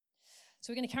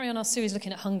So we're going to carry on our series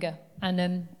looking at hunger.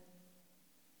 And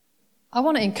I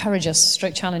want to encourage us,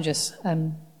 stroke challenge us,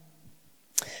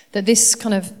 that this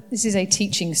is a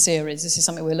teaching series. This is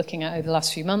something we're looking at over the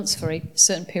last few months for a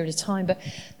certain period of time. But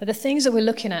the things that we're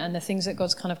looking at and the things that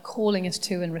God's kind of calling us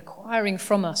to and requiring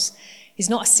from us is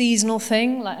not a seasonal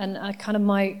thing.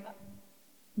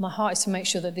 My heart is to make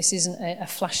sure that this isn't a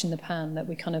flash in the pan, that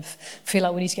we kind of feel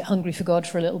like we need to get hungry for God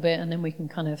for a little bit and then we can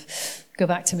kind of go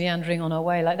back to meandering on our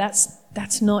way. Like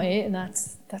that's not it, and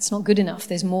that's not good enough.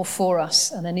 There's more for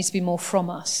us, and there needs to be more from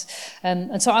us.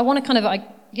 And so I want to I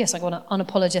want to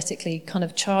unapologetically kind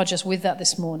of charge us with that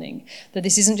this morning, that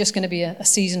this isn't just going to be a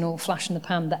seasonal flash in the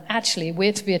pan, that actually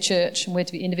we're to be a church and we're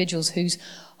to be individuals whose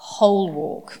whole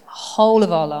walk, whole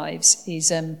of our lives is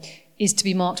to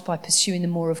be marked by pursuing the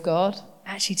more of God,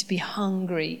 actually to be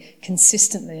hungry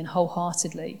consistently and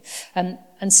wholeheartedly. And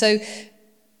so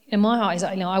in my heart is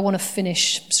that, I want to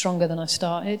finish stronger than I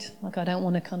started. Like I don't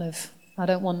want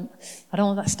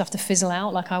that stuff to fizzle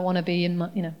out. Like I want to be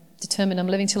determined I'm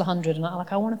living till 100, and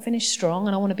I want to finish strong,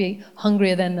 and I want to be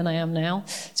hungrier then than I am now.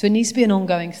 So it needs to be an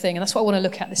ongoing thing, and that's what I want to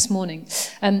look at this morning.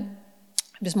 I'm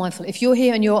just mindful, if you're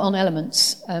here and you're on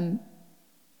Elements,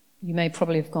 you may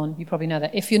probably have gone. You probably know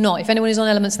that. If you're not, if anyone is on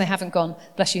Elements and they haven't gone,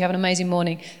 bless you, have an amazing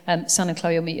morning. San and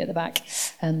Chloe will meet you at the back.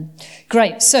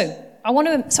 Great. So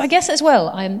I guess as well,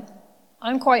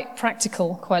 I'm quite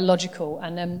practical, quite logical,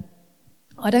 and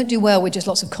I don't do well with just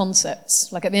lots of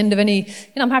concepts. Like at the end of any,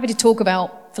 I'm happy to talk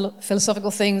about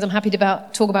philosophical things. I'm happy to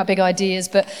talk about big ideas,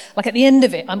 but like at the end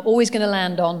of it, I'm always going to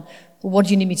land on, what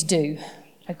do you need me to do?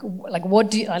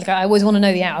 What do you, I always want to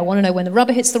know the out. I want to know when the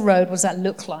rubber hits the road, what does that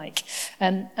look like?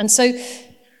 And so,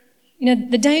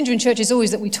 the danger in church is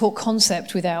always that we talk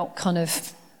concept without kind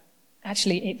of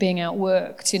actually it being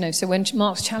outworked. So when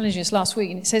Mark's challenging us last week,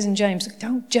 and it says in James,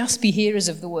 don't just be hearers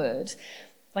of the word.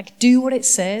 Do what it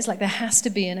says. There has to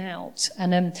be an out.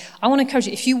 And I want to encourage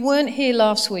you, if you weren't here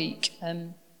last week,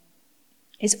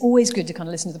 it's always good to kind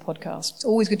of listen to the podcast. It's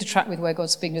always good to track with where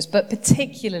God's speaking to us. But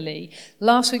particularly,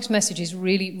 last week's message is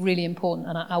really, really important.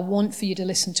 And I want for you to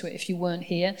listen to it if you weren't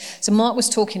here. So Mark was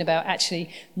talking about actually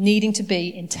needing to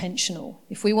be intentional.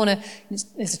 If we want to,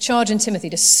 there's a charge in Timothy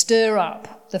to stir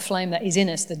up the flame that is in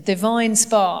us, the divine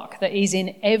spark that is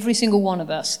in every single one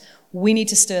of us. We need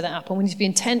to stir that up, and we need to be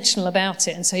intentional about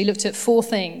it. And so he looked at 4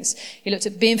 things. He looked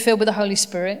at being filled with the Holy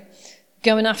Spirit,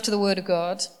 going after the Word of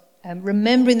God,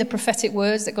 remembering the prophetic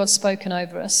words that God's spoken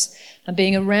over us, and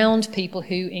being around people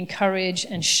who encourage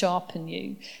and sharpen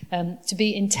you, to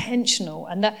be intentional.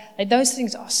 And those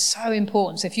things are so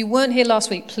important. So if you weren't here last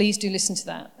week, please do listen to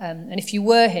that. And if you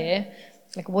were here,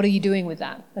 what are you doing with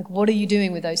that? What are you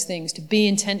doing with those things? To be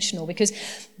intentional, because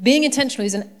being intentional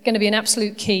is going to be an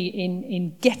absolute key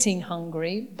in getting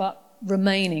hungry, but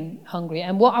remaining hungry.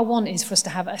 And what I want is for us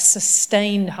to have a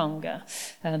sustained hunger.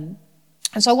 And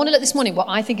so I want to look this morning what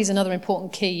I think is another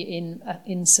important key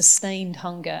in sustained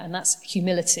hunger, and that's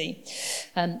humility.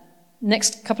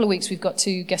 Next couple of weeks, we've got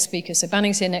 2 guest speakers. So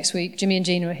Banning's here next week. Jimmy and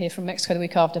Gina are here from Mexico the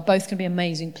week after. Both going to be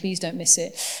amazing. Please don't miss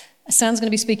it. Sam's going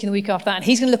to be speaking the week after that, and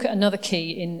he's going to look at another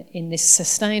key in this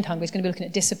sustained hunger. He's going to be looking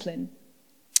at discipline.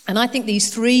 And I think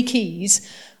these 3 keys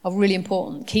are really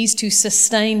important. Keys to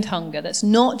sustained hunger. That's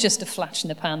not just a flash in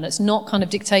the pan. That's not kind of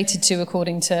dictated to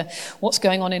according to what's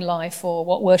going on in life or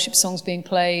what worship songs being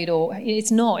played. Or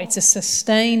it's not. It's a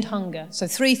sustained hunger. So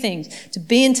 3 things: to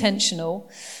be intentional,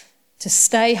 to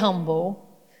stay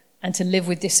humble, and to live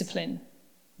with discipline.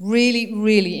 Really,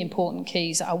 really important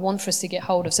keys that I want for us to get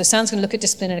hold of. So Sam's going to look at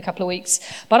discipline in a couple of weeks.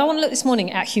 But I want to look this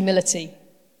morning at humility.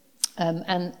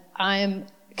 And I am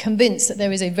convinced that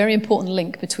there is a very important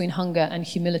link between hunger and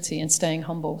humility and staying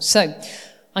humble. So I'm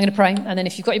going to pray, and then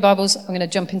if you've got your Bibles, I'm going to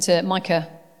jump into Micah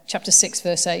chapter 6,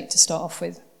 verse 8 to start off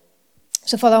with.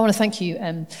 So Father, I want to thank you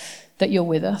that you're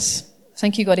with us.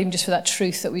 Thank you, God, even just for that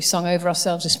truth that we've sung over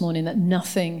ourselves this morning, that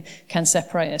nothing can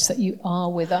separate us, that you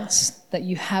are with us, that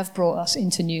you have brought us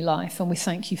into new life, and we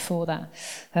thank you for that.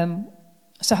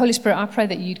 So Holy Spirit, I pray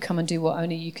that you'd come and do what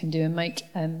only you can do and make,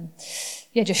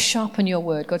 just sharpen your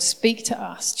word. God, speak to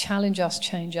us, challenge us,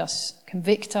 change us,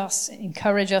 convict us,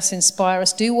 encourage us, inspire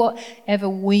us, do whatever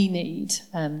we need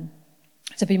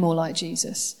to be more like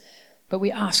Jesus. But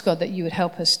we ask, God, that you would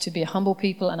help us to be a humble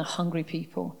people and a hungry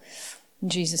people. In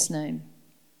Jesus' name.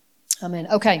 Amen.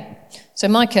 Okay, so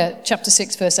Micah chapter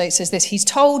 6 verse 8 says this: He's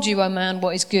told you, O man,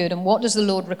 what is good, and what does the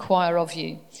Lord require of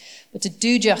you? But to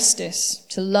do justice,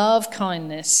 to love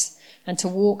kindness, and to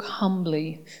walk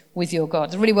humbly with your God.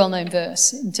 It's a really well-known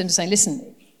verse in terms of saying,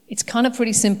 listen, it's kind of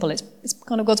pretty simple. It's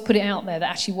kind of God's put it out there that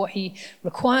actually what he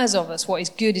requires of us, what is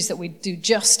good, is that we do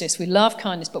justice, we love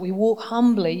kindness, but we walk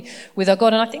humbly with our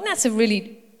God. And I think that's a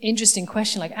really interesting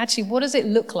question. Like, actually, what does it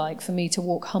look like for me to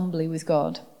walk humbly with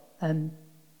God? And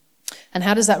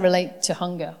how does that relate to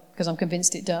hunger? Because I'm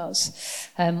convinced it does.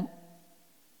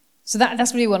 So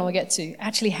that's really what I want to get to.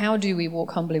 Actually, how do we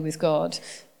walk humbly with God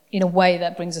in a way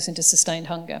that brings us into sustained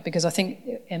hunger? Because I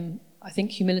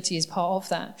think humility is part of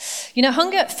that.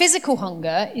 Hunger, physical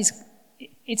hunger,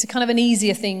 it's a kind of an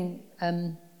easier thing,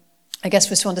 I guess,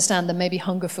 for us to understand than maybe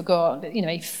hunger for God.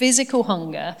 A physical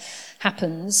hunger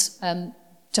happens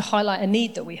to highlight a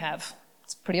need that we have.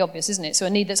 It's pretty obvious, isn't it? So a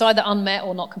need that's either unmet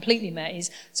or not completely met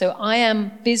is, so I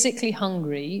am physically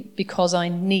hungry because I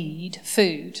need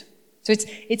food. So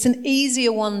it's an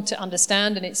easier one to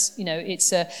understand, and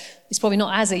it's probably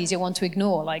not as easy a one to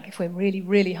ignore. Like, if we're really,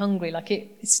 really hungry, like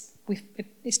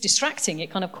it's distracting. It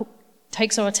kind of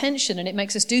takes our attention and it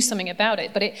makes us do something about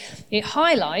it. But it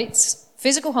highlights,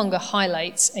 physical hunger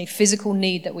highlights a physical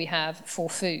need that we have for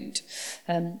food.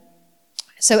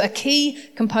 So a key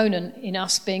component in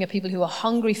us being a people who are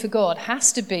hungry for God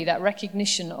has to be that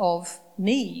recognition of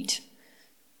need.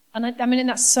 And and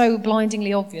that's so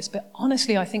blindingly obvious, but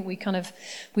honestly, I think we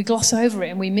gloss over it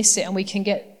and we miss it, and we can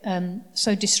get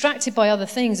so distracted by other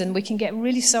things, and we can get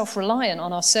really self-reliant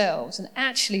on ourselves, and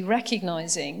actually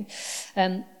recognizing,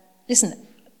 listen,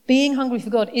 being hungry for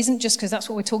God isn't just because that's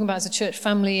what we're talking about as a church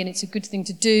family and it's a good thing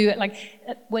to do. Like,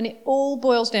 when it all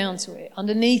boils down to it,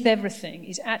 underneath everything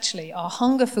is actually our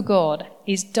hunger for God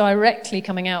is directly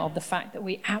coming out of the fact that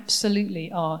we absolutely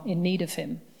are in need of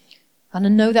him. And I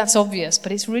know that's obvious,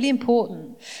 but it's really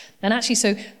important. And actually,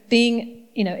 so being,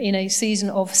 in a season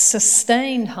of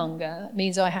sustained hunger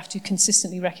means I have to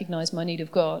consistently recognize my need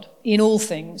of God in all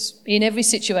things, in every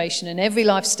situation, in every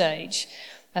life stage.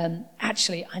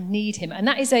 Actually, I need him. And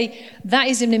that is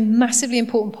a massively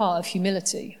important part of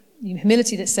humility.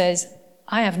 Humility that says,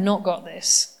 I have not got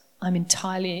this. I'm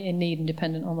entirely in need and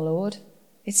dependent on the Lord.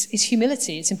 It's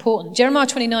humility. It's important. Jeremiah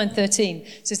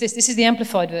 29:13 says this. This is the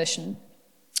Amplified version.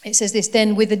 It says this: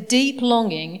 then with a deep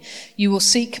longing you will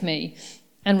seek me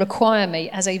and require me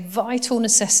as a vital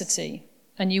necessity,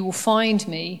 and you will find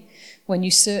me when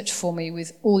you search for me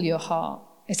with all your heart.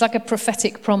 It's like a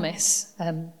prophetic promise.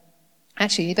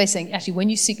 Actually, they're saying, when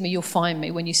you seek me, you'll find me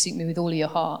when you seek me with all your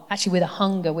heart. Actually, with a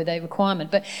hunger, with a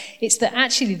requirement. But it's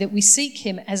that we seek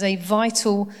him as a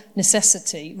vital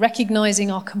necessity, recognizing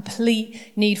our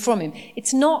complete need from him.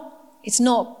 It's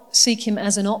not seek him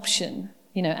as an option,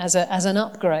 as an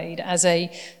upgrade, as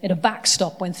a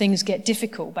backstop when things get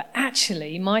difficult. But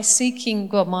actually, my seeking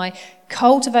God, my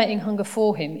cultivating hunger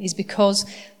for him is because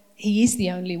he is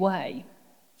the only way.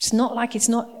 It's not like he's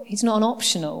not an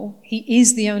optional. He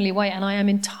is the only way, and I am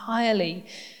entirely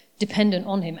dependent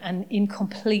on him and in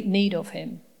complete need of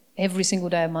him every single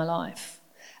day of my life.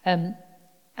 And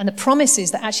the promise is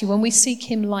that actually when we seek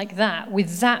him like that,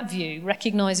 with that view,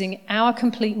 recognizing our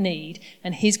complete need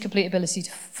and his complete ability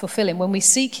to fulfill him, when we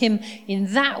seek him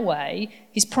in that way,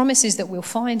 his promise is that we'll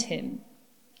find him.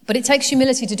 But it takes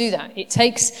humility to do that. It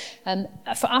takes,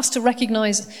 for us to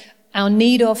recognize our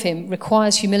need of him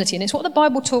requires humility. And it's what the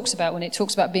Bible talks about when it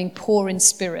talks about being poor in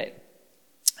spirit.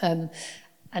 And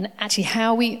actually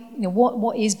how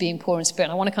what is being poor in spirit?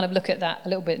 And I want to kind of look at that a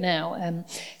little bit now.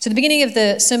 So the beginning of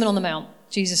the Sermon on the Mount,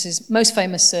 Jesus' most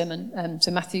famous sermon, so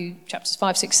Matthew chapters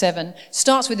 5, 6, 7,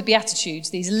 starts with the Beatitudes,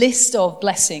 these list of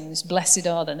blessings, blessed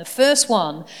are them. The first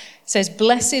one says,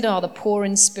 blessed are the poor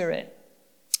in spirit,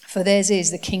 for theirs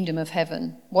is the kingdom of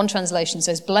heaven. One translation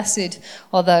says, blessed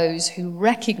are those who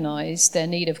recognize their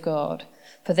need of God,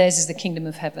 for theirs is the kingdom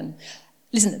of heaven.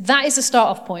 Listen, that is the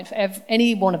start-off point for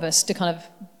any one of us to kind of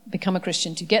become a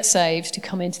Christian, to get saved, to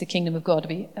come into the kingdom of God, to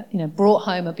be brought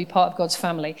home and be part of God's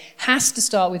family, has to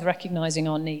start with recognizing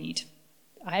our need.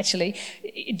 Actually,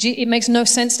 it makes no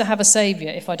sense to have a savior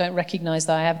if I don't recognize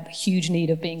that I have a huge need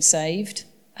of being saved.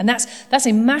 And that's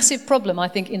a massive problem, I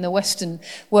think, in the Western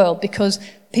world, because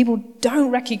people don't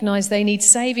recognize they need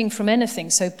saving from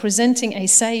anything. So presenting a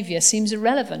savior seems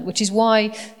irrelevant, which is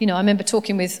why, I remember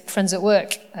talking with friends at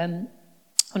work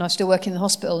when I was still working in the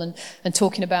hospital and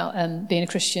talking about being a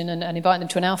Christian and inviting them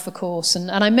to an Alpha course. And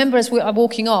I remember as we were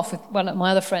walking off with one of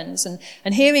my other friends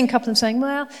and hearing a couple of them saying,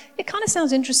 well, it kind of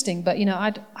sounds interesting, but,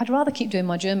 I'd rather keep doing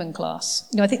my German class.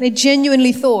 I think they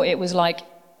genuinely thought it was like,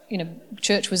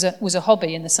 church was a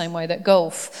hobby in the same way that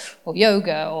golf or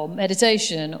yoga or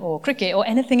meditation or cricket or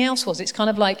anything else was. It's kind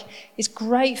of like, it's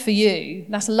great for you.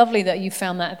 That's lovely that you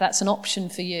found that that's an option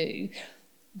for you.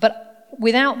 But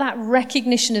without that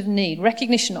recognition of need,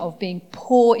 recognition of being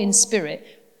poor in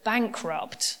spirit,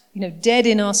 bankrupt, dead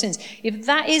in our sins, if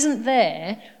that isn't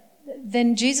there,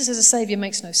 then Jesus as a savior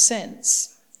makes no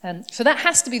sense. So that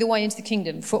has to be the way into the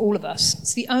kingdom for all of us.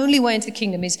 It's the only way into the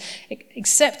kingdom is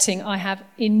accepting I have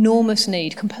enormous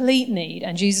need, complete need,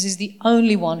 and Jesus is the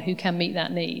only one who can meet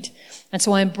that need. And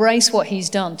so I embrace what he's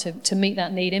done to meet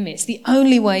that need in me. It's the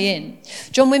only way in.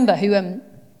 John Wimber, who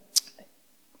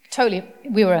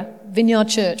we were a Vineyard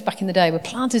Church back in the day. We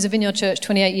planted as a Vineyard Church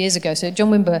 28 years ago. So John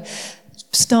Wimber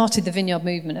started the Vineyard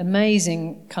movement,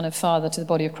 amazing kind of father to the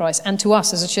body of Christ and to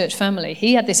us as a church family.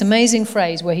 He had this amazing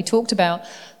phrase where he talked about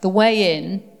the way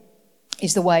in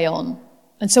is the way on.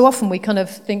 And so often we kind of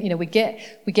think, we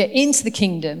get into the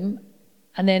kingdom,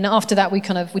 and then after that we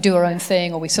do our own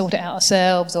thing, or we sort it out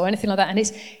ourselves or anything like that. And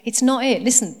it's not it.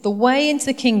 Listen, the way into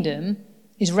the kingdom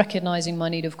is recognizing my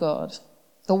need of God.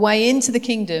 The way into the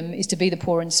kingdom is to be the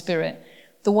poor in spirit.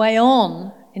 The way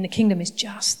on in the kingdom is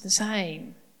just the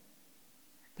same.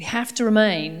 We have to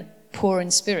remain poor in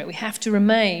spirit. We have to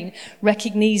remain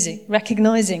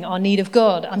recognizing our need of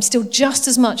God. I'm still just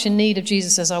as much in need of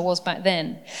Jesus as I was back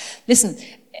then. Listen,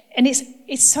 and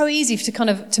it's so easy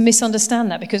to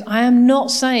misunderstand that, because I am not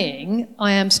saying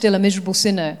I am still a miserable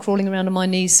sinner crawling around on my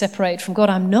knees separated from God.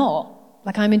 I'm not.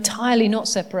 I'm entirely not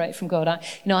separated from God. I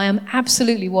am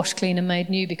absolutely washed clean and made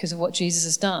new because of what Jesus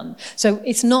has done. So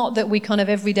it's not that we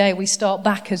every day we start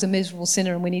back as a miserable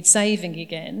sinner and we need saving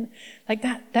again.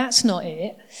 That's not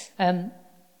it.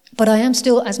 But I am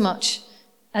still as much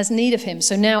as need of him.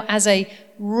 So now, as a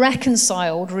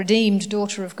reconciled, redeemed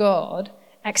daughter of God,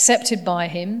 accepted by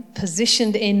him,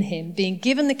 positioned in him, being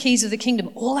given the keys of the kingdom,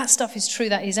 all that stuff is true,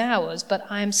 that is ours, but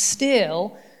I am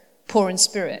still poor in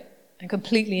spirit and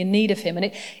completely in need of him.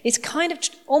 And it's kind of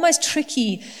almost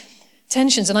tricky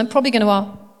tensions, and I'm probably going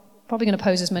to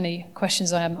pose as many questions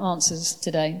as I have answers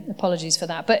today. Apologies for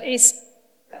that. But it's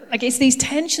these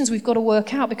tensions we've got to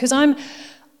work out, because I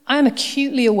am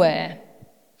acutely aware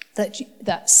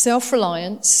that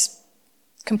self-reliance,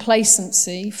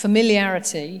 complacency,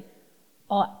 familiarity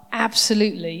are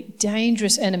absolutely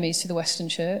dangerous enemies to the Western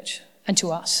church and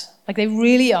to us. They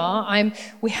really are.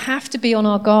 We have to be on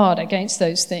our guard against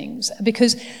those things,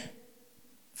 because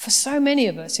for so many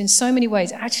of us, in so many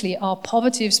ways, actually our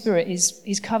poverty of spirit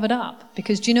is covered up.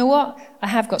 Because do you know what? I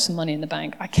have got some money in the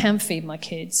bank. I can feed my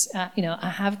kids. I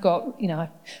have got,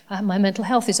 my mental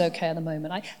health is okay at the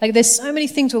moment. There's so many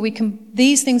things where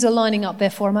these things are lining up,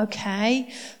 therefore I'm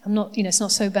okay. I'm not, it's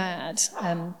not so bad.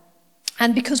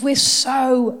 And because we're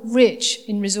so rich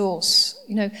in resource,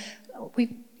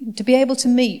 to be able to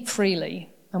meet freely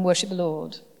and worship the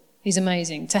Lord is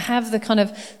amazing. To have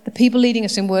the people leading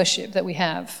us in worship that we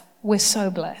have, we're so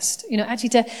blessed.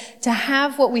 Actually to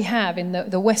have what we have in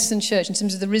the Western church in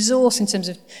terms of the resource, in terms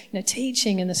of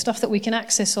teaching and the stuff that we can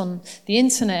access on the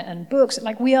internet and books,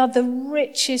 we are the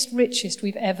richest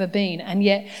we've ever been. And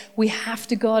yet we have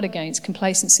to guard against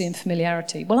complacency and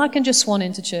familiarity. Well, I can just swan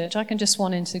into church. I can just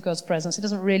swan into God's presence. It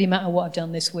doesn't really matter what I've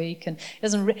done this week, and it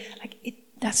doesn't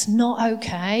that's not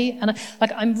okay. And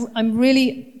I'm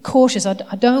really cautious. I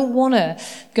don't want to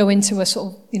go into a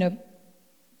sort of,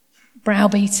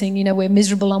 browbeating, we're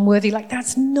miserable, unworthy.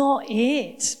 That's not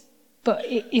it. But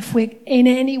if we're in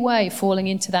any way falling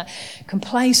into that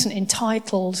complacent,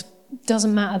 entitled,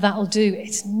 doesn't matter, that'll do,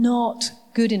 it's not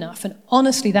good enough. And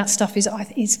honestly, that stuff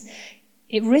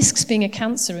it risks being a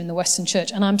cancer in the Western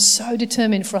church. And I'm so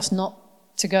determined for us not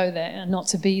to go there and not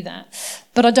to be that.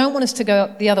 But I don't want us to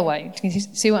go the other way. Can you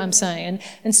see what I'm saying?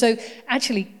 And so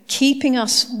actually keeping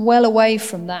us well away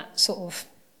from that sort of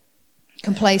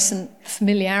complacent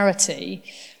familiarity,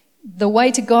 the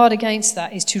way to guard against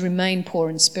that is to remain poor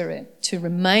in spirit, to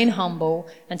remain humble,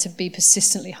 and to be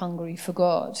persistently hungry for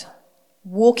God.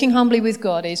 Walking humbly with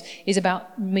God is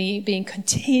about me being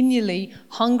continually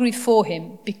hungry for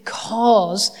him,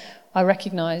 because I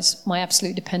recognize my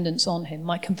absolute dependence on him,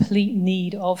 my complete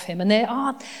need of him. And they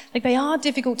are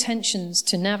difficult tensions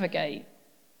to navigate,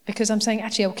 because I'm saying,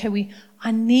 actually, okay,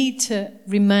 I need to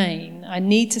remain, I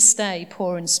need to stay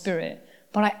poor in spirit,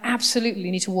 but I absolutely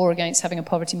need to war against having a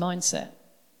poverty mindset.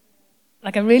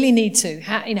 I really need to.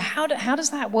 How does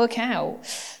that work out?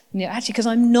 Actually, because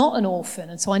I'm not an orphan,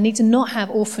 and so I need to not have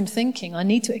orphan thinking. I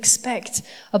need to expect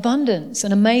abundance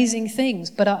and amazing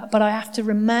things, but I have to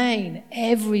remain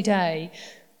every day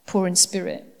poor in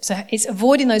spirit. So it's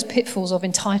avoiding those pitfalls of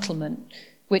entitlement,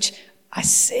 which I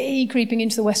see creeping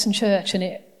into the Western church, and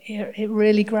it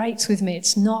really grates with me.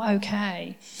 It's not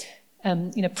okay.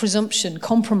 Presumption,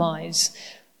 compromise.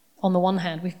 On the one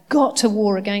hand, we've got to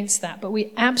war against that, but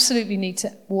we absolutely need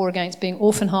to war against being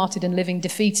orphan-hearted and living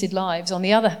defeated lives on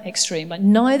the other extreme.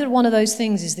 Neither one of those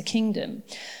things is the kingdom.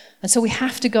 And so we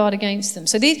have to guard against them.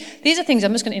 So these are things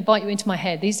I'm just going to invite you into my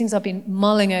head. These things I've been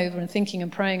mulling over and thinking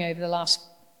and praying over the last,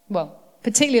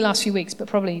 particularly last few weeks, but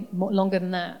probably longer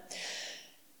than that.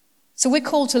 So we're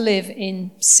called to live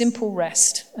in simple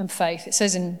rest and faith. It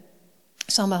says in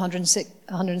Psalm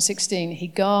 116, he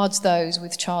guards those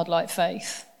with childlike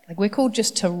faith. Like, we're called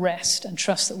just to rest and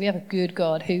trust that we have a good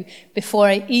God who, before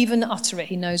I even utter it,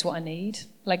 he knows what I need.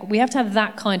 Like, we have to have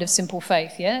that kind of simple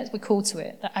faith, yeah? We're called to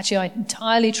it. That actually, I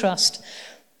entirely trust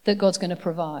that God's going to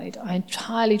provide. I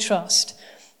entirely trust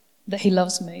that he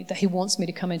loves me, that he wants me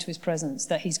to come into his presence,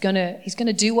 that he's going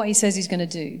to do what he says he's going to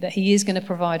do, that he is going to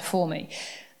provide for me.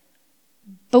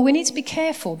 But we need to be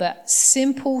careful that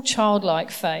simple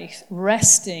childlike faith,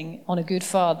 resting on a good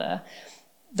Father,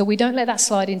 that we don't let that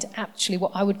slide into actually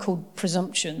what I would call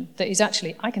presumption, that is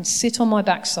actually, I can sit on my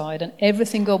backside and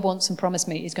everything God wants and promised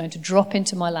me is going to drop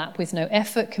into my lap with no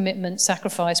effort, commitment,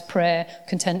 sacrifice, prayer,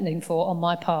 contending for on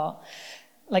my part.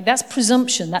 Like, that's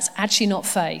presumption. That's actually not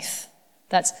faith.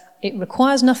 It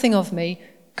requires nothing of me.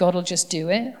 God will just do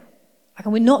it. Like,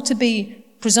 we're not to be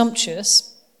presumptuous,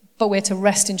 but we're to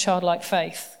rest in childlike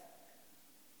faith.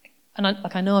 And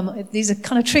these are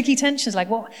kind of tricky tensions. Like,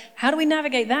 how do we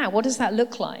navigate that? What does that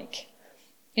look like?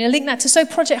 Link that to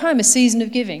Project Home, a season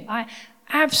of giving. I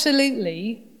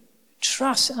absolutely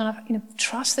trust,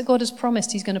 trust that God has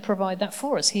promised he's going to provide that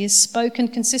for us. He has spoken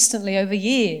consistently over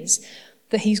years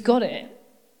that he's got it.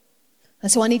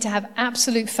 And so I need to have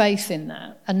absolute faith in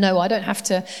that. And no, I don't have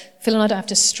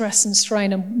to stress and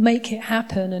strain and make it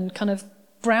happen and kind of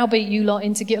browbeat you lot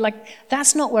into give. Like,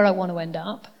 that's not where I want to end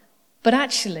up. But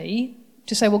actually,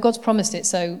 to say, well, God's promised it,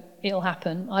 so it'll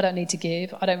happen. I don't need to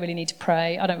give. I don't really need to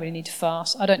pray. I don't really need to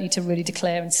fast. I don't need to really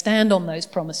declare and stand on those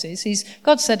promises.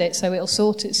 God said it, so it'll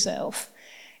sort itself.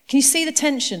 Can you see the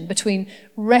tension between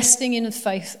resting in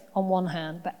faith on one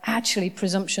hand, but actually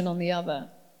presumption on the other?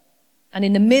 And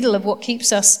in the middle of what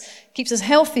keeps us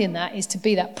healthy in that is to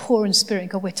be that poor in spirit.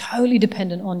 God, we're totally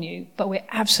dependent on you, but we're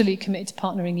absolutely committed to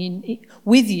partnering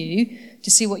with you to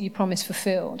see what you promise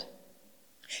fulfilled.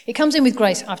 It comes in with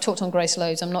grace. I've talked on grace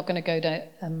loads. I'm not going to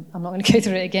go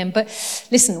through it again. But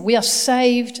listen, we are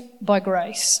saved by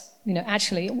grace.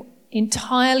 Actually,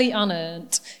 entirely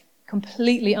unearned,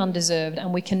 completely undeserved,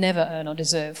 and we can never earn or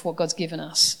deserve what God's given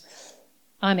us.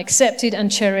 I'm accepted and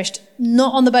cherished,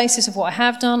 not on the basis of what I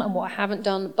have done and what I haven't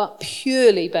done, but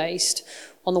purely based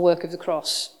on the work of the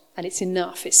cross. And it's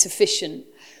enough. It's sufficient.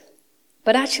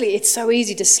 But actually, it's so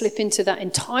easy to slip into that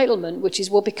entitlement, which is,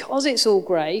 well, because it's all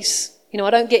grace, I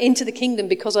don't get into the kingdom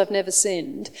because I've never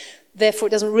sinned. Therefore,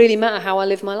 it doesn't really matter how I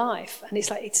live my life. And it's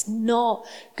like, it's not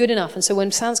good enough. And so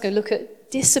when Sam's going to look at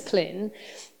discipline,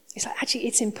 it's like, actually,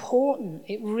 it's important.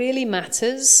 It really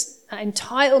matters. That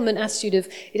entitlement attitude of,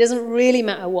 it doesn't really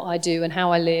matter what I do and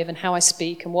how I live and how I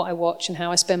speak and what I watch and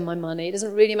how I spend my money. It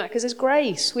doesn't really matter because there's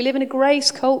grace. We live in a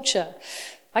grace culture.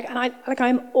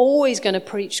 I'm always going to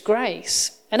preach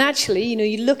grace. And actually,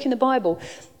 you look in the Bible,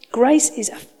 grace is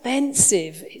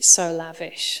offensive. It's so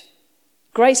lavish.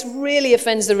 Grace really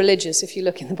offends the religious if you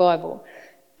look in the Bible.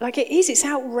 It's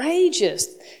outrageous.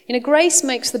 Grace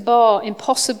makes the bar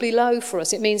impossibly low for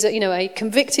us. It means that, a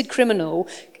convicted criminal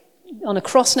on a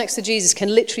cross next to Jesus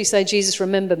can literally say, Jesus,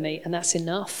 remember me, and that's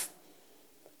enough.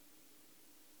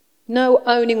 No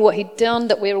owning what he'd done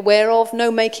that we're aware of,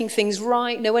 no making things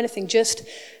right, no anything, just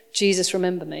Jesus,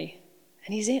 remember me.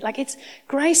 And he's in.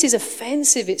 Grace is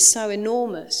offensive, it's so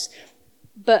enormous.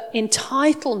 But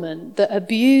entitlement that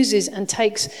abuses and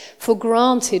takes for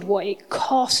granted what it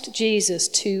cost Jesus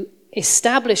to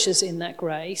establish us in that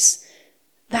grace,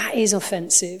 that is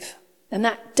offensive. And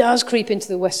that does creep into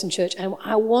the Western church. And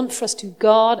I want for us to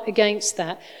guard against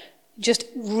that just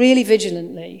really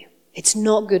vigilantly. It's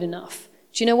not good enough.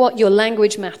 Do you know what? Your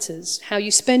language matters. How you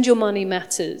spend your money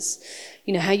matters.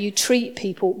 How you treat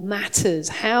people matters.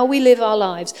 How we live our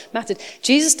lives matters.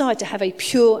 Jesus died to have a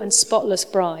pure and spotless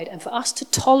bride. And for us to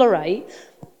tolerate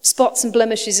spots and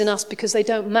blemishes in us because they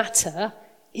don't matter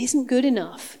isn't good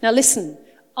enough. Now listen,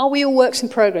 are we all works in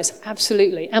progress?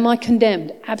 Absolutely. Am I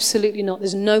condemned? Absolutely not.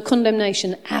 There's no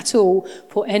condemnation at all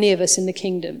for any of us in the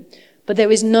kingdom. But there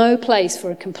is no place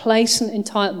for a complacent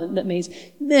entitlement that means,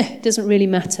 it doesn't really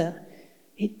matter.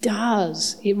 It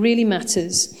does. It really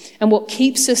matters. And what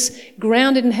keeps us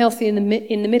grounded and healthy in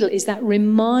the middle is that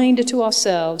reminder to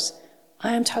ourselves,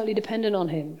 I am totally dependent on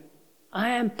him. I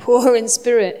am poor in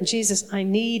spirit. And Jesus, I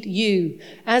need you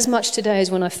as much today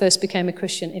as when I first became a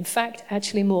Christian. In fact,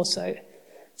 actually more so.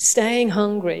 Staying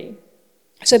hungry.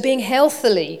 So being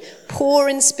healthily poor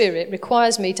in spirit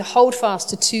requires me to hold fast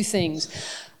to two things.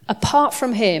 Apart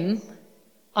from him,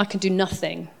 I can do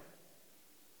nothing.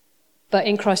 But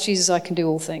in Christ Jesus, I can do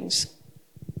all things.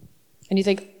 And you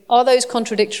think, Are those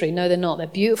contradictory? No, they're not. They're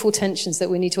beautiful tensions that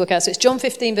we need to work out. So it's John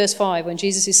 15, verse 5, when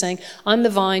Jesus is saying, I'm the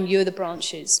vine, you're the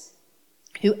branches.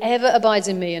 Whoever abides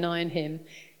in me and I in him,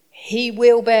 he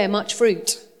will bear much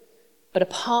fruit. But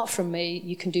apart from me,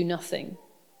 you can do nothing.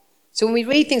 So when we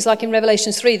read things like in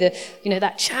Revelation 3,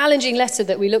 that challenging letter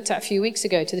that we looked at a few weeks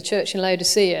ago to the church in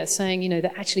Laodicea, saying,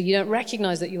 that actually you don't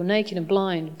recognize that you're naked and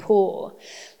blind and poor.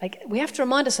 Like, we have to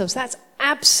remind ourselves that's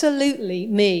absolutely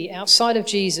me outside of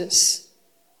Jesus.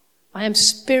 I am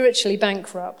spiritually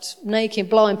bankrupt, naked,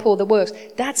 blind, poor, that works.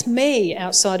 That's me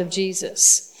outside of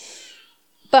Jesus.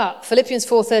 But Philippians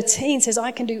 4:13 says,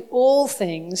 I can do all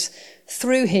things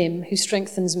through him who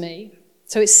strengthens me.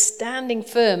 So it's standing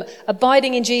firm,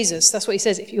 abiding in Jesus. That's what he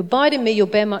says. If you abide in me, you'll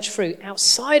bear much fruit.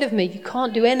 Outside of me, you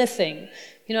can't do anything.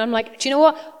 I'm like, do you know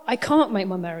what? I can't make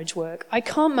my marriage work. I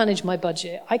can't manage my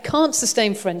budget. I can't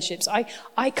sustain friendships.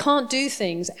 I can't do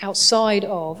things outside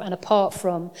of and apart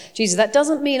from Jesus. That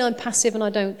doesn't mean I'm passive and I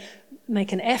don't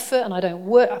make an effort and I don't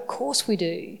work. Of course we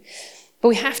do. But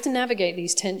we have to navigate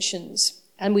these tensions.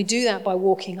 And we do that by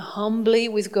walking humbly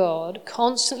with God,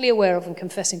 constantly aware of and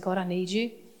confessing, God, I need you.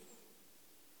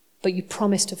 But you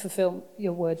promised to fulfill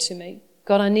your word to me.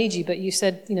 God, I need you, but you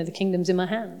said, the kingdom's in my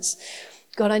hands.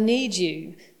 God, I need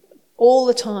you all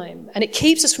the time. And it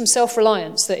keeps us from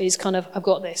self-reliance that is kind of, I've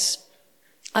got this.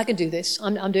 I can do this.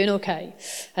 I'm doing okay.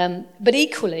 But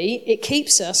equally, it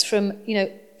keeps us from,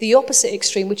 the opposite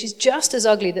extreme, which is just as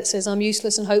ugly, that says I'm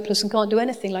useless and hopeless and can't do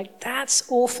anything. Like, that's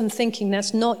orphan thinking.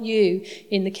 That's not you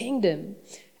in the kingdom.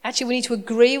 Actually, we need to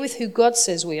agree with who God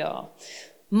says we are.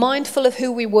 Mindful of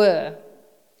who we were.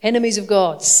 Enemies of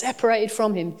God, separated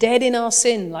from him, dead in our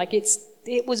sin. Like,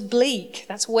 it was bleak.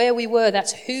 That's where we were.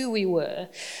 That's who we were.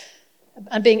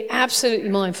 And being absolutely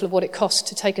mindful of what it costs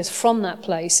to take us from that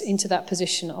place into that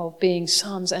position of being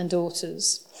sons and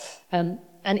daughters. And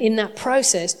in that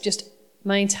process, just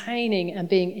maintaining and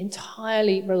being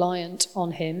entirely reliant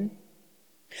on him.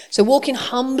 So walking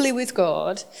humbly with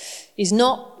God is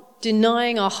not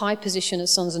denying our high position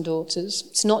as sons and daughters.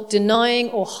 It's not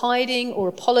denying or hiding or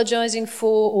apologizing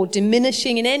for or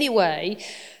diminishing in any way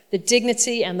the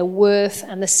dignity and the worth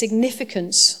and the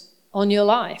significance on your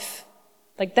life.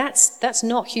 Like, that's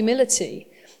not humility,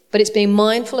 but it's being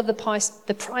mindful of the price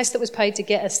that was paid to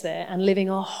get us there and living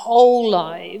our whole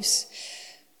lives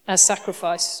as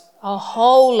sacrifice, our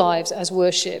whole lives as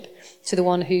worship to the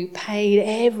one who paid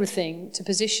everything to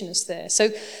position us there. So,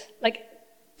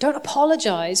 don't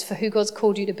apologize for who God's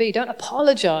called you to be. Don't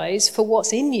apologize for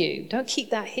what's in you. Don't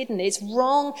keep that hidden. It's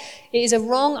wrong. It is a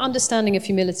wrong understanding of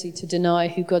humility to deny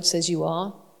who God says you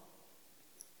are.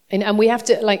 And we have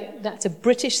to, that's a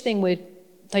British thing.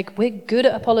 We're good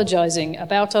at apologizing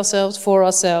about ourselves, for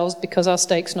ourselves, because our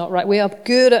stake's not right. We are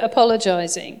good at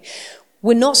apologizing.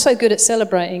 We're not so good at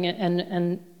celebrating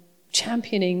and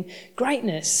championing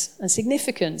greatness and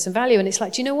significance and value. And it's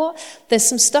like, do you know what? There's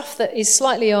some stuff that is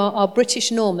slightly our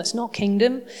British norm that's not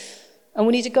kingdom, and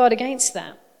we need to guard against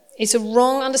that. It's a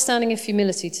wrong understanding of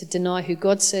humility to deny who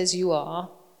God says you are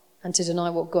and to deny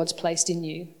what God's placed in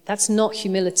you. That's not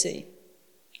humility.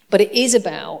 But it is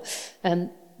about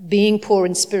being poor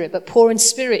in spirit. But poor in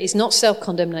spirit is not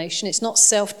self-condemnation. It's not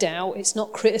self-doubt. It's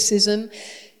not criticism.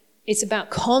 It's about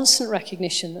constant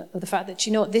recognition of the fact that,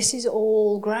 you know what, this is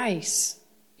all grace.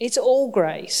 It's all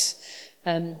grace.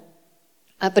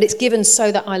 But it's given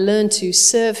so that I learn to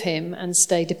serve him and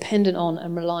stay dependent on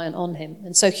and reliant on him.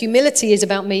 And so humility is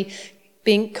about me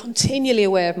being continually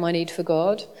aware of my need for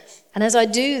God. And as I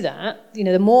do that,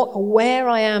 the more aware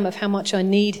I am of how much I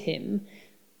need him,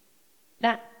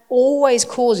 that always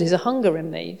causes a hunger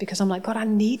in me, because I'm like, God, I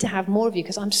need to have more of you,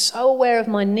 because I'm so aware of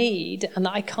my need and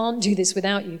that I can't do this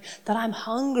without you, that I'm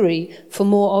hungry for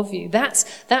more of you.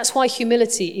 That's why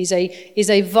humility is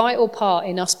a vital part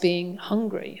in us being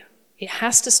hungry. It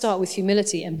has to start with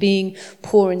humility and being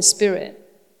poor in spirit,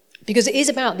 because it is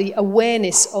about the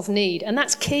awareness of need, and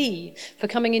that's key for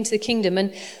coming into the kingdom.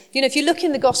 And if you look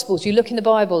in the Gospels, you look in the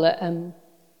Bible at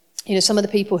some of the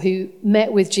people who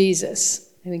met with Jesus,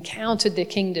 who encountered the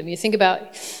kingdom. You think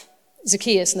about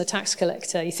Zacchaeus and the tax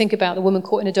collector. You think about the woman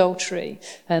caught in adultery,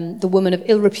 the woman of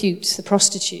ill repute, the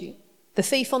prostitute, the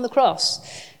thief on the cross.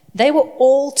 They were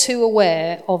all too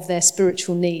aware of their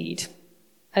spiritual need,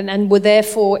 and were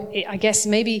therefore, I guess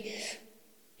maybe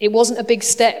it wasn't a big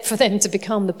step for them to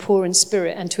become the poor in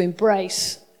spirit and to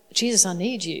embrace, Jesus, I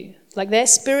need you. Like, their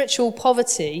spiritual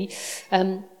poverty,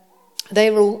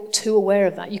 they were all too aware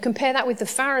of that. You compare that with the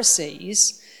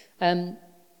Pharisees,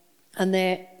 and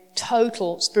their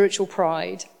total spiritual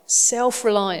pride,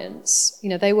 self-reliance.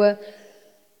 They were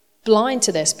blind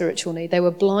to their spiritual need. They were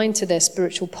blind to their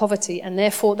spiritual poverty, and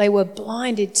therefore they were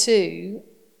blinded to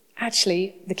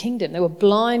actually the kingdom. They were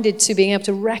blinded to being able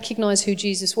to recognize who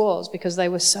Jesus was because they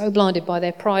were so blinded by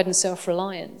their pride and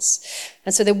self-reliance.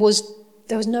 And so there was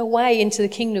no way into the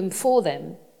kingdom for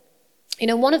them. You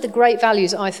know, one of the great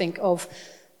values, I think, of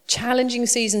challenging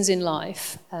seasons in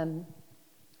life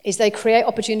is they create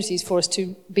opportunities for us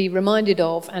to be reminded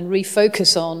of and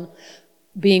refocus on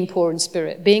being poor in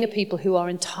spirit, being a people who are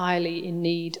entirely in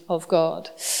need of God.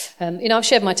 I've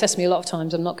shared my testimony a lot of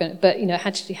times, I'm not going to, but,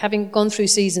 actually having gone through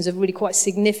seasons of really quite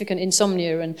significant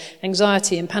insomnia and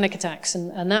anxiety and panic attacks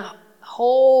and that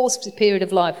whole period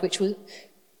of life, which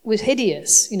was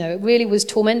hideous, it really was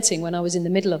tormenting when I was in the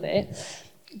middle of it.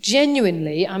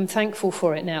 Genuinely, I'm thankful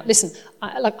for it now. Listen,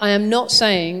 I am not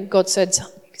saying God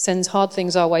sends hard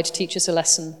things our way to teach us a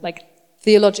lesson.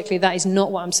 Theologically, that is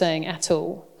not what I'm saying at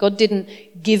all. God didn't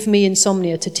give me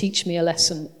insomnia to teach me a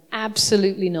lesson.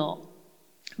 Absolutely not.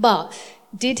 But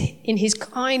did, in his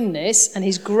kindness and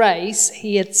his grace,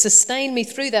 he had sustained me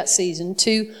through that season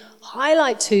to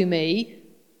highlight to me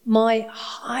my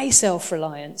high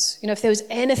self-reliance. If there was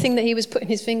anything that he was putting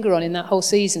his finger on in that whole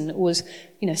season, it was,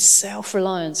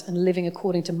 self-reliance and living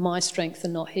according to my strength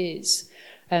and not his.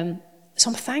 So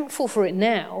I'm thankful for it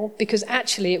now because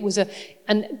actually it was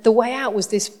and the way out was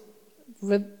this,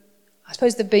 I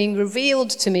suppose, the being revealed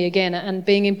to me again and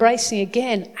being embracing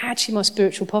again, actually my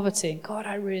spiritual poverty. God,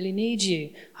 I really need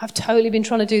you. I've totally been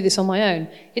trying to do this on my own.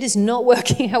 It is not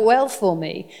working out well for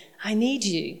me. I need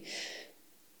you.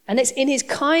 And it's in his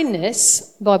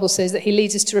kindness, the Bible says, that he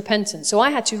leads us to repentance. So I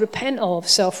had to repent of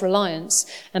self-reliance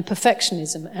and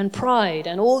perfectionism and pride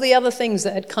and all the other things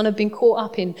that had kind of been caught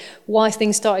up in why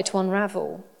things started to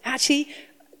unravel. Actually,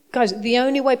 guys, the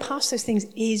only way past those things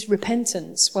is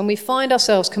repentance. When we find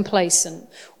ourselves complacent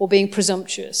or being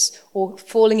presumptuous or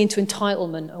falling into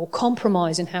entitlement or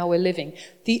compromise in how we're living,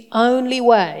 the only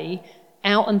way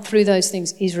out and through those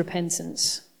things is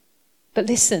repentance. But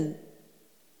listen,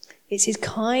 it's his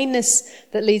kindness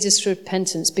that leads us to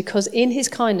repentance because in his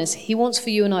kindness, he wants for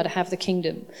you and I to have the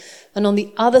kingdom. And on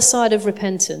the other side of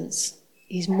repentance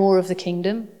is more of the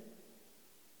kingdom.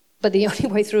 But the only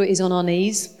way through it is on our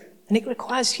knees. And it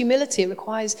requires humility. It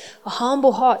requires a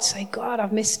humble heart to say, God,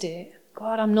 I've missed it.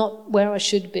 God, I'm not where I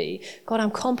should be. God, I'm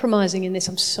compromising in this.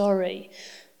 I'm sorry.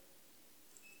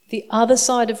 The other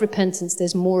side of repentance,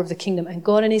 there's more of the kingdom. And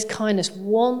God in his kindness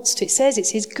wants to, it says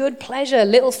it's his good pleasure,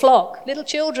 little flock, little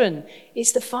children.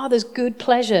 It's the Father's good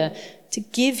pleasure to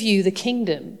give you the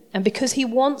kingdom. And because he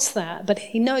wants that, but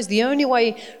he knows the only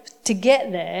way to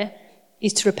get there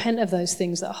is to repent of those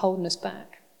things that are holding us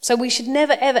back. So we should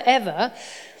never, ever, ever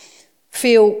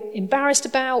feel embarrassed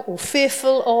about or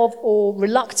fearful of or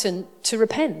reluctant to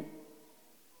repent.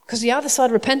 Because the other side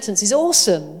of repentance is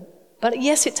awesome. But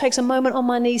yes, it takes a moment on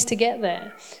my knees to get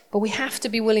there. But we have to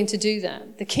be willing to do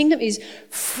that. The kingdom is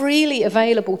freely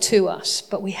available to us,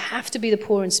 but we have to be the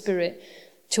poor in spirit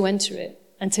to enter it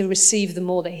and to receive the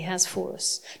more that he has for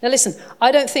us. Now listen,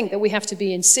 I don't think that we have to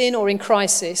be in sin or in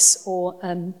crisis or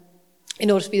in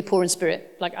order to be the poor in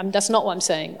spirit. That's not what I'm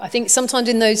saying. I think sometimes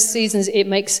in those seasons it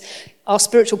makes our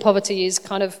spiritual poverty is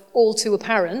kind of all too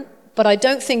apparent. But I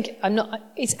don't think,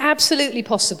 it's absolutely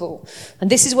possible, and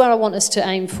this is where I want us to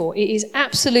aim for. It is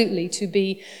absolutely to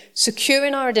be secure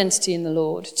in our identity in the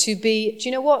Lord, to be,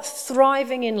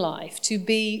 thriving in life, to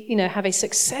be, have a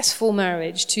successful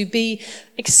marriage, to be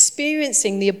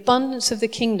experiencing the abundance of the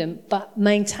kingdom, but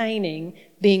maintaining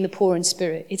being the poor in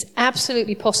spirit. It's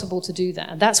absolutely possible to do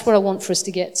that, and that's where I want for us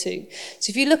to get to. So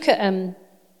if you look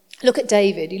at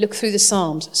David, you look through the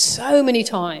Psalms, so many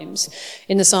times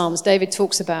in the Psalms, David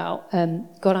talks about,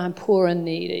 God, I'm poor and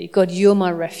needy. God, you're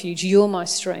my refuge. You're my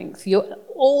strength.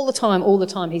 All the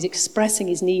time, he's expressing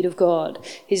his need of God,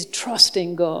 his trust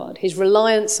in God, his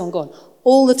reliance on God,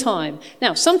 all the time.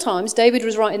 Now, sometimes David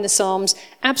was writing the Psalms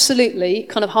absolutely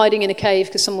kind of hiding in a cave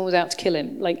because someone was out to kill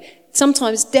him.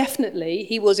 Sometimes, definitely,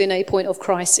 he was in a point of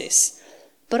crisis.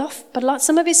 But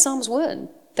some of his Psalms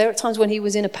weren't. There are times when he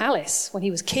was in a palace, when he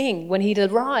was king, when he'd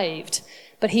arrived.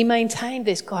 But he maintained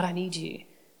this, God, I need you.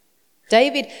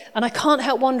 David, and I can't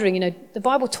help wondering, the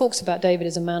Bible talks about David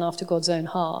as a man after God's own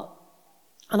heart.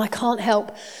 And I can't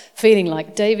help feeling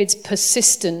like David's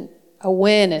persistent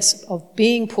awareness of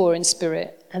being poor in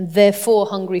spirit and therefore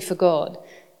hungry for God,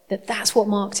 that's what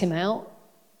marked him out.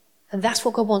 And that's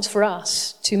what God wants for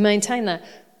us, to maintain that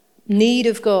need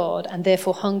of God and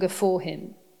therefore hunger for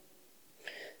him.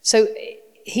 So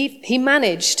he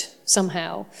managed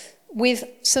somehow with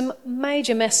some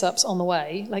major mess-ups on the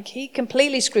way. He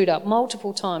completely screwed up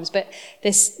multiple times, but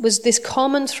this was this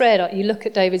common thread. You look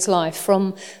at David's life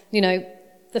from,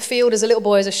 the field as a little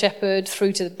boy, as a shepherd,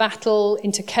 through to the battle,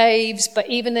 into caves, but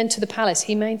even then to the palace.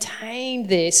 He maintained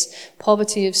this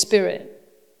poverty of spirit,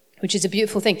 which is a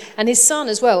beautiful thing. And his son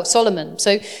as well, Solomon.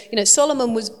 So,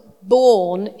 Solomon was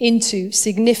born into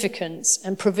significance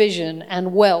and provision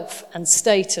and wealth and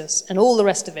status and all the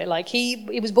rest of it. Like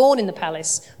he was born in the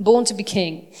palace, born to be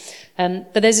king.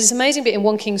 But there's this amazing bit in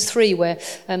 1 Kings 3 where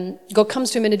God comes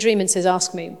to him in a dream and says,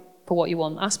 ask me for what you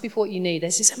want. Ask me for what you need.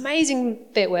 There's this amazing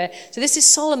bit where, so this is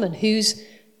Solomon who's,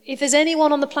 if there's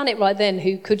anyone on the planet right then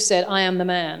who could say, I am the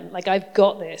man, like I've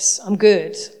got this, I'm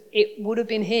good, it would have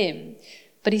been him.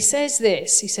 But he says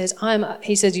this, he says, I'm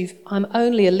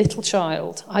only a little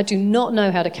child. I do not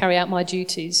know how to carry out my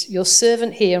duties. Your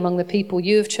servant here among the people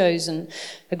you have chosen,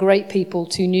 a great people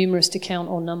too numerous to count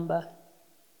or number.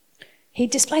 He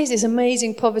displays this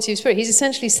amazing poverty of spirit. He's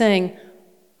essentially saying,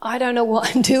 I don't know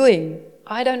what I'm doing.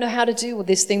 I don't know how to do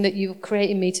this thing that you've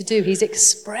created me to do. He's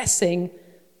expressing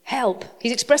help.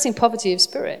 He's expressing poverty of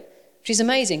spirit, which is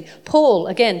amazing. Paul,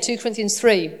 again, 2 Corinthians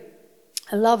 3.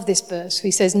 I love this verse.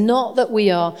 He says, not that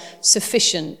we are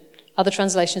sufficient. Other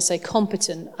translations say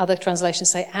competent. Other translations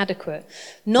say adequate.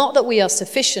 Not that we are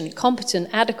sufficient, competent,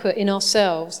 adequate in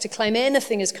ourselves to claim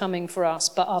anything is coming for us,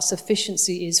 but our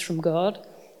sufficiency is from God.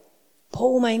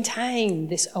 Paul maintained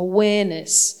this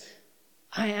awareness.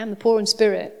 I am the poor in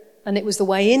spirit. And it was the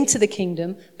way into the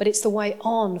kingdom, but it's the way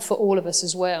on for all of us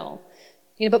as well.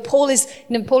 But Paul is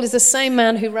the same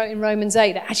man who wrote in Romans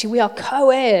 8 that actually we are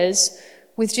co-heirs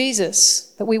with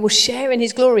Jesus, that we will share in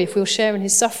his glory if we'll share in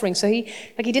his suffering. So he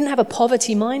didn't have a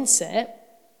poverty mindset,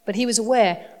 but he was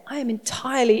aware, I am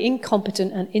entirely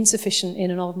incompetent and insufficient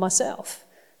in and of myself.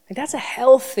 That's a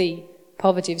healthy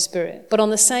poverty of spirit. But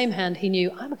on the same hand, he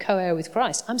knew, I'm a co-heir with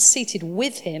Christ. I'm seated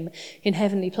with him in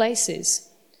heavenly places.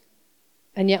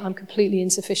 And yet I'm completely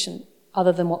insufficient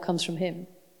other than what comes from him.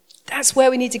 That's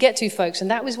where we need to get to, folks. And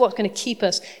that was what's going to keep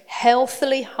us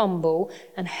healthily humble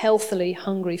and healthily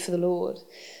hungry for the Lord.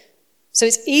 So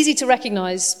it's easy to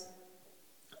recognize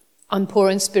I'm poor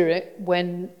in spirit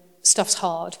when stuff's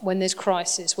hard, when there's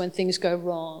crisis, when things go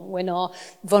wrong, when our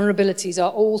vulnerabilities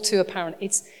are all too apparent.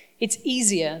 It's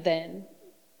easier then.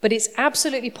 But it's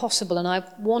absolutely possible, and I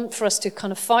want for us to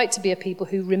kind of fight to be a people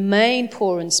who remain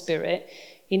poor in spirit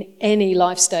in any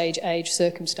life stage, age,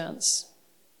 circumstance.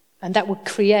 And that would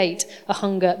create a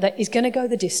hunger that is going to go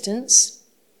the distance.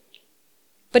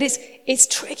 But it's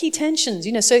tricky tensions,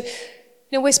 So,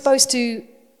 we're supposed to,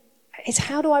 it's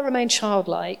how do I remain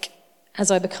childlike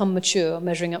as I become mature,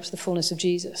 measuring up to the fullness of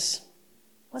Jesus?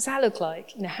 What does that look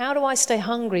like? How do I stay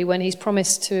hungry when he's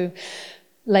promised to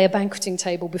lay a banqueting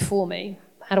table before me?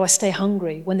 How do I stay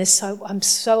hungry when I'm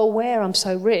so aware I'm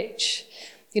so rich?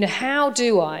 How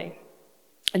do I?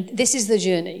 And this is the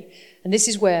journey. And this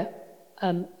is where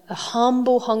a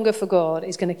humble hunger for God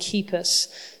is going to keep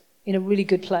us in a really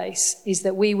good place, is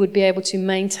that we would be able to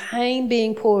maintain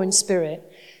being poor in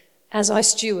spirit as I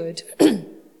steward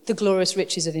the glorious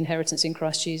riches of inheritance in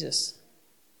Christ Jesus.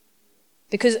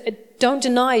 Because don't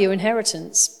deny your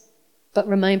inheritance, but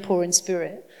remain poor in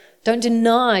spirit. Don't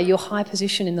deny your high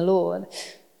position in the Lord,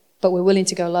 but we're willing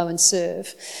to go low and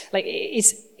serve.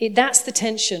 That's the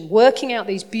tension, working out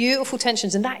these beautiful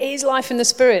tensions, and that is life in the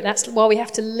Spirit. That's why we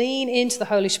have to lean into the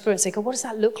Holy Spirit and say, God, what does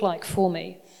that look like for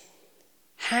me?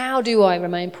 How do I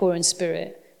remain poor in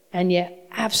spirit, and yet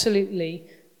absolutely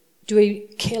do we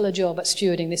kill a job at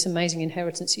stewarding this amazing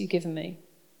inheritance that you've given me?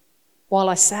 While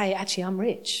I say, actually, I'm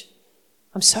rich.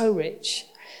 I'm so rich.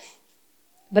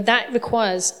 But that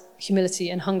requires humility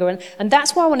and hunger. And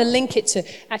that's why I want to link it to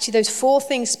actually those 4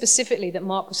 things specifically that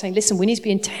Mark was saying. Listen, we need to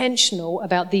be intentional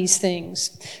about these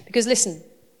things. Because listen,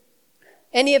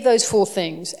 any of those 4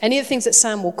 things, any of the things that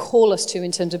Sam will call us to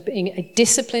in terms of being a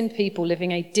disciplined people,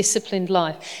 living a disciplined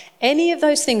life, any of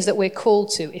those things that we're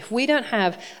called to, if we don't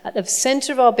have at the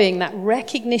center of our being that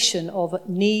recognition of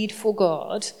need for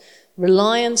God,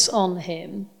 reliance on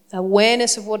him,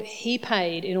 awareness of what he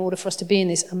paid in order for us to be in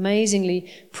this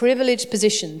amazingly privileged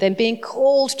position, then being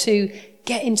called to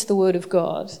get into the Word of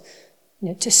God,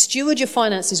 to steward your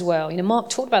finances well. Mark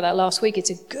talked about that last week. It's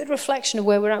a good reflection of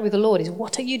where we're at with the Lord, is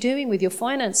what are you doing with your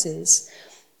finances?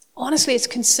 Honestly, it's a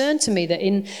concern to me that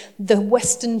in the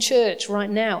Western church right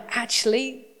now,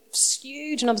 actually,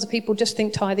 huge numbers of people just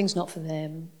think tithing's not for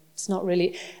them. It's not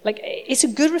really, it's a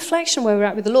good reflection where we're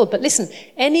at with the Lord. But listen,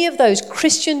 any of those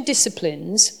Christian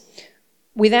disciplines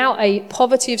without a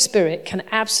poverty of spirit can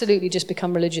absolutely just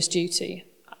become religious duty.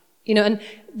 And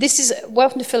this is,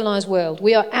 welcome to Phil and I's world.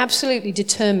 We are absolutely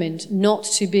determined not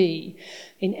to be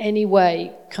in any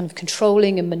way kind of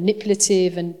controlling and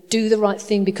manipulative and do the right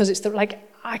thing because it's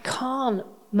I can't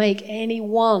make any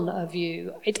one of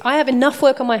you. I have enough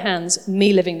work on my hands,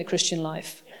 me living the Christian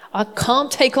life. I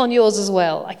can't take on yours as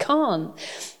well. I can't.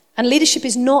 And leadership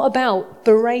is not about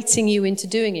berating you into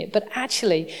doing it, but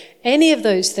actually any of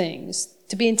those things,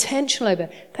 to be intentional over,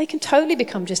 they can totally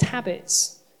become just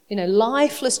habits,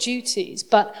 lifeless duties.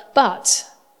 But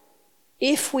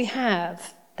if we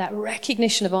have that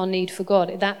recognition of our need for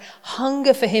God, that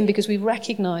hunger for him because we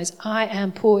recognize, I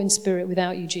am poor in spirit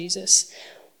without you, Jesus,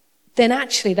 then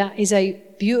actually that is a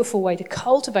beautiful way to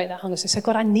cultivate that hunger. So say,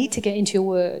 God, I need to get into your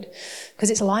word because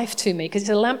it's life to me, because it's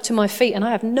a lamp to my feet and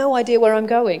I have no idea where I'm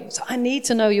going. So I need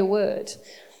to know your word.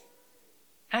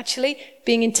 Actually,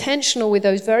 being intentional with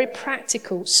those very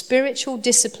practical spiritual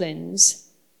disciplines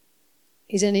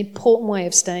is an important way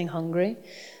of staying hungry.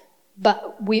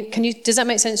 But does that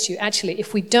make sense to you? Actually,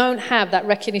 if we don't have that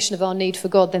recognition of our need for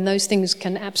God, then those things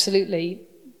can absolutely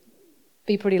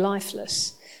be pretty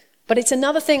lifeless. But it's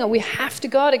another thing that we have to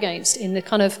guard against in the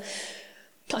kind of,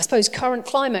 I suppose, current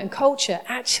climate and culture.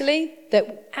 Actually,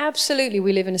 that absolutely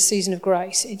we live in a season of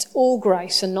grace. It's all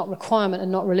grace and not requirement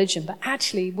and not religion. But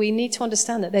actually, we need to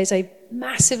understand that there's a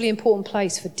massively important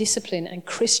place for discipline and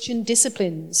Christian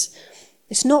disciplines.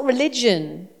 It's not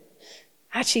religion.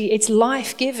 Actually, it's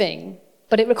life-giving,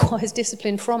 but it requires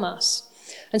discipline from us.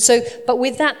 And so, but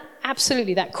with that,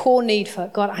 absolutely, that core need for,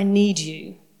 God, I need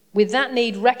you. With that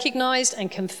need recognized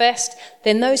and confessed,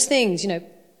 then those things,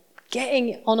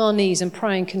 getting on our knees and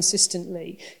praying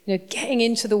consistently, getting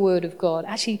into the word of God,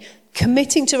 actually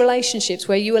committing to relationships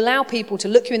where you allow people to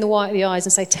look you in the white of the eyes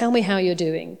and say, tell me how you're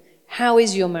doing. How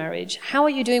is your marriage? How are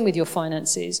you doing with your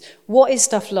finances? What is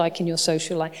stuff like in your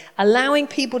social life? Allowing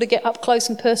people to get up close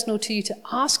and personal to you to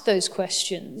ask those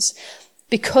questions,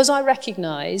 because I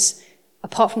recognize,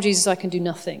 apart from Jesus, I can do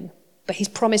nothing. But he's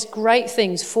promised great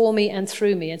things for me and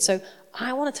through me. And so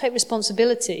I want to take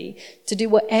responsibility to do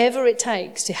whatever it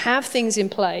takes to have things in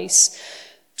place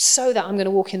so that I'm going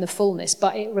to walk in the fullness.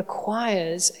 But it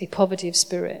requires a poverty of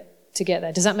spirit to get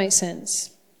there. Does that make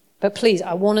sense? But please,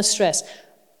 I want to stress,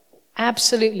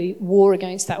 absolutely war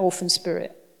against that orphan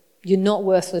spirit. You're not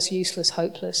worthless, useless,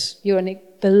 hopeless. You're a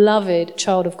beloved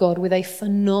child of God with a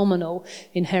phenomenal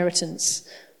inheritance.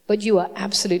 But you are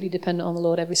absolutely dependent on the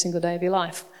Lord every single day of your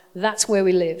life. That's where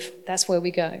we live. That's where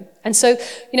we go. And so,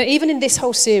 even in this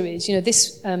whole series,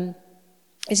 this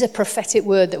is a prophetic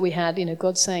word that we had,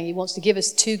 God saying he wants to give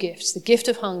us two gifts, the gift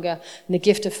of hunger and the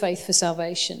gift of faith for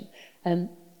salvation.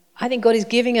 I think God is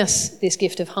giving us this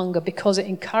gift of hunger because it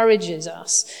encourages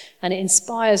us and it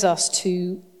inspires us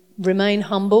to remain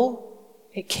humble.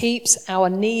 It keeps our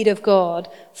need of God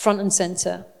front and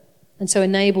center. And so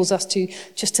enables us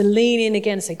to lean in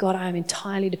again and say, God, I am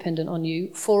entirely dependent on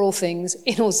you for all things,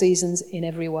 in all seasons, in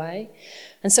every way.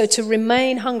 And so to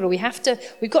remain hungry, we've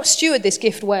got to steward this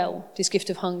gift well, this gift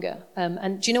of hunger.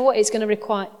 And do you know what? It's going to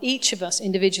require each of us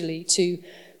individually to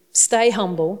stay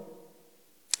humble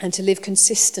and to live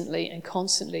consistently and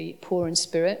constantly poor in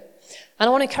spirit. And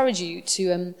I want to encourage you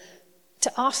to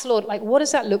ask the Lord, what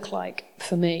does that look like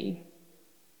for me?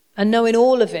 And knowing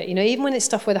all of it, even when it's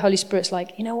stuff where the Holy Spirit's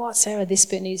like, you know what, Sarah, this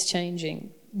bit needs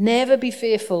changing. Never be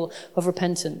fearful of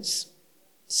repentance.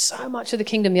 So much of the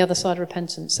kingdom, the other side of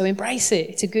repentance. So embrace it.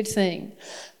 It's a good thing.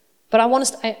 But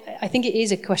I think it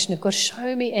is a question of, God,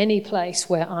 show me any place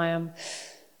where I am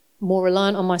more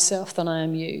reliant on myself than I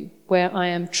am you, where I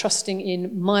am trusting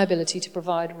in my ability to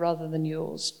provide rather than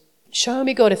yours. Show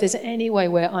me, God, if there's any way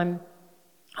where I'm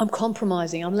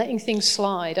compromising, I'm letting things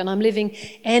slide, and I'm living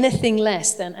anything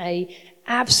less than a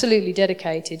absolutely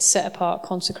dedicated, set-apart,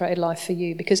 consecrated life for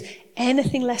you, because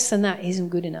anything less than that isn't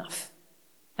good enough.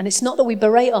 And it's not that we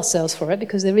berate ourselves for it,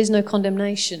 because there is no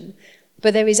condemnation,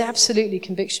 but there is absolutely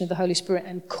conviction of the Holy Spirit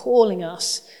and calling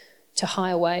us to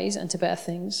higher ways and to better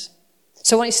things.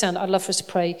 So why don't you stand? I'd love for us to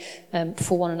pray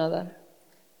for one another.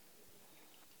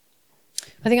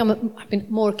 I think I've been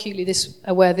more acutely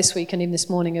aware this week and even this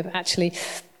morning of actually,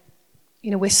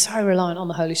 we're so reliant on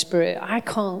the Holy Spirit. I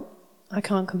can't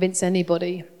convince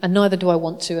anybody, and neither do I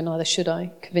want to, and neither should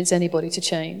I convince anybody to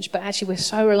change. But actually, we're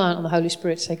so reliant on the Holy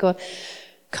Spirit to say, God,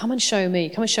 come and show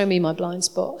me my blind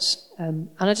spots.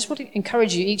 And I just want to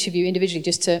encourage you, each of you individually,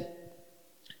 just to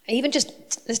even just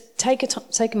take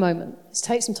a moment. Let's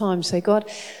take some time to say, God,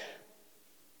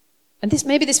 and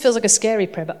maybe this feels like a scary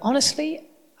prayer, but honestly,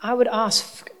 I would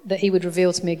ask that he would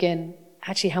reveal to me again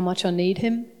actually how much I need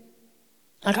him.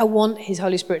 I want his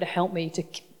Holy Spirit to help me to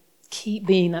keep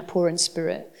being that poor in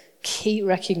spirit, keep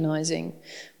recognizing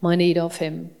my need of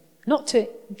him. Not to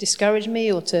discourage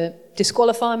me or to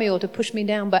disqualify me or to push me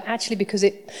down, but actually because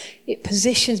it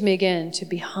positions me again to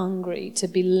be hungry, to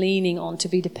be leaning on, to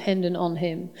be dependent on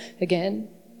him again.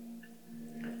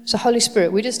 So Holy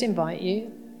Spirit, we just invite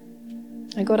you.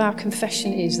 And God, our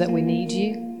confession is that we need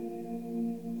you.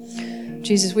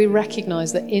 Jesus, we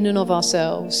recognize that in and of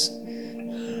ourselves,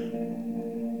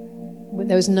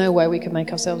 there is no way we could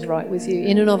make ourselves right with you.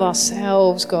 In and of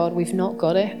ourselves, God, we've not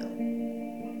got it.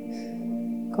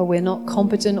 God, we're not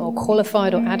competent or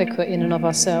qualified or adequate in and of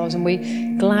ourselves, and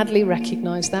we gladly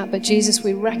recognize that. But Jesus,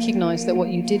 we recognize that what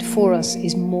you did for us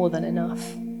is more than enough.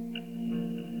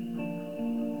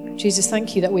 Jesus,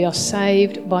 thank you that we are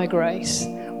saved by grace.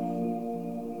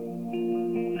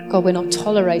 God, we're not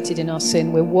tolerated in our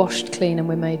sin. We're washed clean and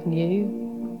we're made new.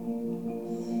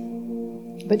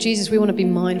 But Jesus, we want to be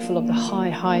mindful of the high,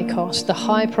 high cost, the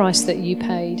high price that you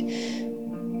paid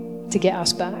to get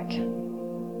us back.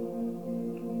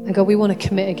 And God, we want to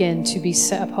commit again to be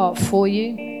set apart for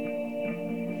you,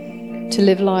 to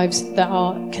live lives that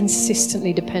are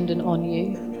consistently dependent on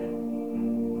you.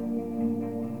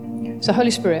 So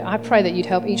Holy Spirit, I pray that you'd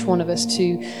help each one of us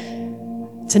to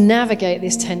navigate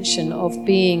this tension of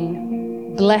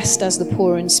being blessed as the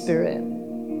poor in spirit,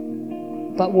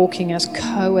 but walking as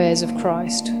co-heirs of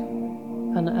Christ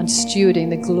and stewarding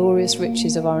the glorious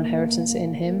riches of our inheritance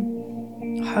in him.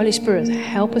 Holy Spirit,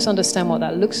 help us understand what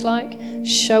that looks like.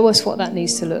 Show us what that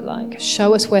needs to look like.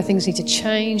 Show us where things need to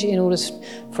change in order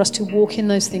for us to walk in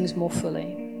those things more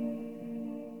fully.